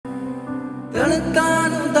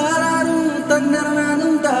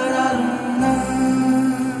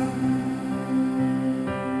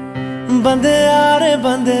बंदेया रे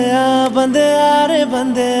बंदेया, बंदेया रे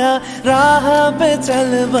बंदेया, राह पे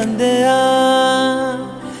चल बंदेया।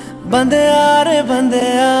 बंदेया रे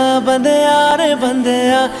बंदेया, बंदेया रे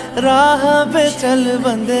बंदेया, राह पे चल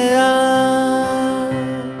बंदेया।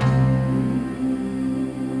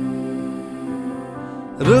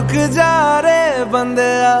 रुक जा रे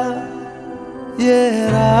बंदेया, ये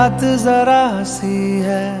रात जरा सी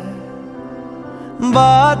है,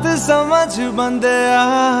 बात समझ बंदेया,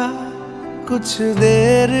 कुछ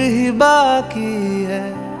देर ही बाकी है।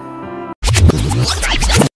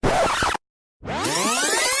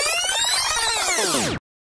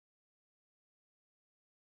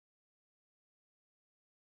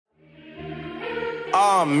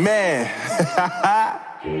 Oh man.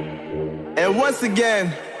 And once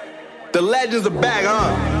again, the legends are back,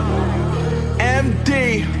 huh?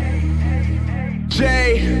 MD,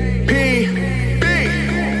 JPB.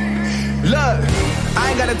 Look, I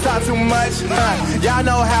ain't gotta talk too much, y'all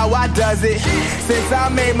know how I does it. Since I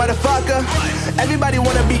made motherfucker, everybody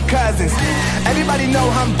wanna be cousins. Everybody know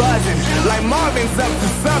I'm buzzing, like Marvin's up to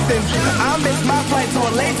something. I missed my flight so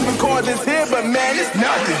late to record this here, but man, it's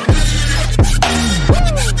nothing.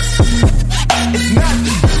 It's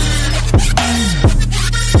nothing.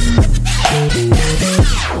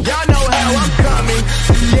 Y'all know how I'm coming.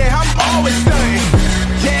 Yeah, I'm always stunning.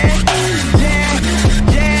 Yeah, yeah,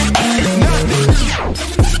 yeah. It's nothing.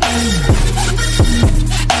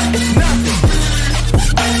 It's nothing.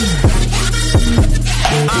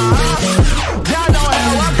 Y'all know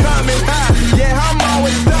how I'm coming, huh? Yeah, I'm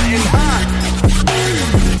always stunting, huh?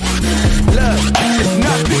 Look, it's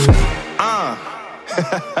nothing.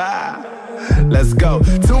 Let's go.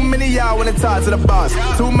 Too many y'all wanna talk to the boss.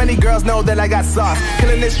 Too many girls know that I got sauce.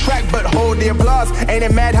 Killing this track, but hold the applause. Ain't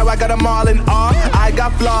it mad how I got them all in awe? I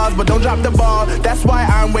got flaws, but don't drop the ball. That's why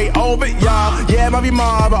I'm way over y'all. Yeah, Marvy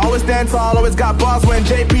Marv, I always stand tall. Always got balls when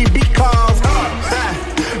JPB calls.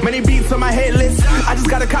 Many beats on my hit list, I just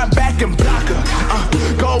gotta cut back and block her.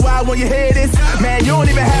 Go wild when you hear this, man, you don't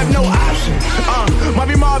even have no option.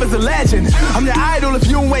 Marvy Marv is a legend, I'm your idol if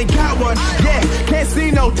you ain't got one. Yeah, can't see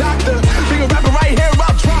no doctor, bring a rapper right here,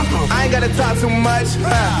 I'll drop him. I ain't gotta talk too much,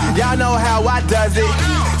 y'all know how I does it.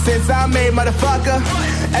 Since I made motherfucker,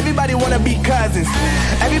 everybody wanna be cousins.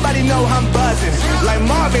 Everybody know I'm buzzing, like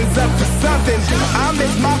Marvin's up to something. I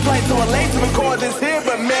missed my flight so late to record this here,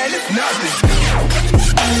 but man, it's nothing.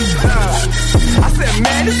 I said,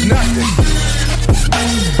 man, it's nothing.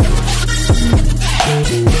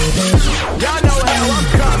 Y'all know how I'm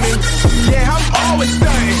coming. Yeah, I'm always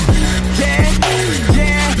stunning. Yeah,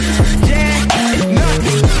 yeah, yeah. It's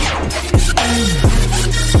nothing.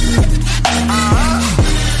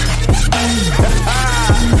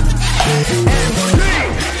 MC,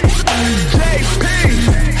 JP,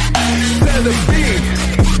 to the beat.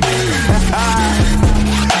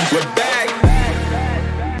 We're back.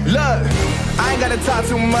 Look, I ain't gotta talk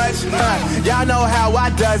too much, y'all know how I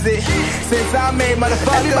does it. Since I made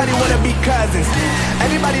motherfucker, everybody wanna be cousins.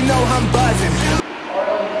 Everybody know I'm buzzing,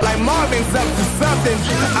 like Marvin's up to something.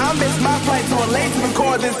 I missed my flight so late to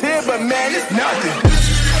record this here, but man, it's nothing.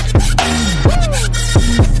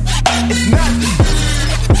 It's nothing.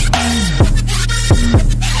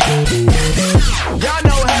 Y'all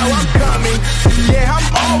know how I'm coming. Yeah, I'm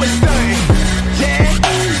always stunning. Yeah,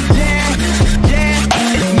 yeah, yeah.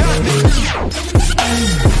 It's nothing.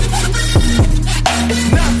 It's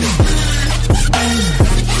nothing.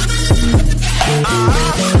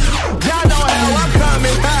 Y'all know how I'm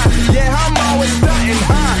coming, huh? Yeah, I'm always stunting,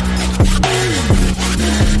 huh?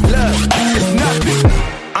 Look, it's nothing.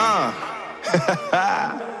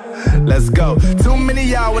 Let's go. Too many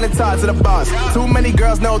y'all wanna talk to the boss. Too many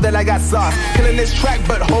girls know that I got sauce. Killing this track,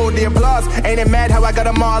 but hold the applause. Ain't it mad how I got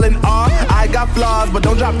them all in awe? I got flaws, but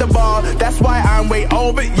don't drop the ball. That's why I'm way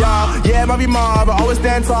over y'all. Yeah, Marvy Marv, I always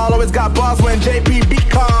stand tall. Always got balls when JPB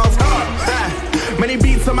calls. Many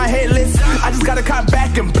beats on my hit list, I just gotta cut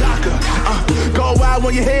back and block her. Go wild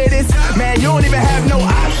when you hear this, man, you don't even have no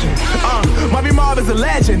option. Marvy Marv is a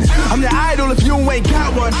legend, I'm your idol if you ain't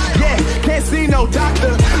got one. Yeah, can't see no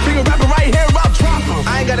doctor, bring a rapper right here, I'll drop him.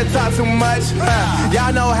 I ain't gotta talk too much,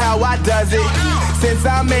 y'all know how I does it. Since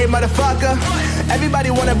I made motherfucker,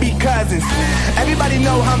 everybody wanna be cousins. Everybody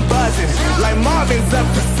know I'm buzzing, like Marvin's up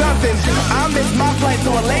to something. I missed my flight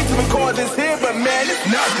so late to record this here, but man, it's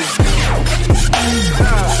nothing.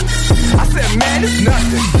 I said, man, it's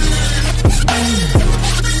nothing.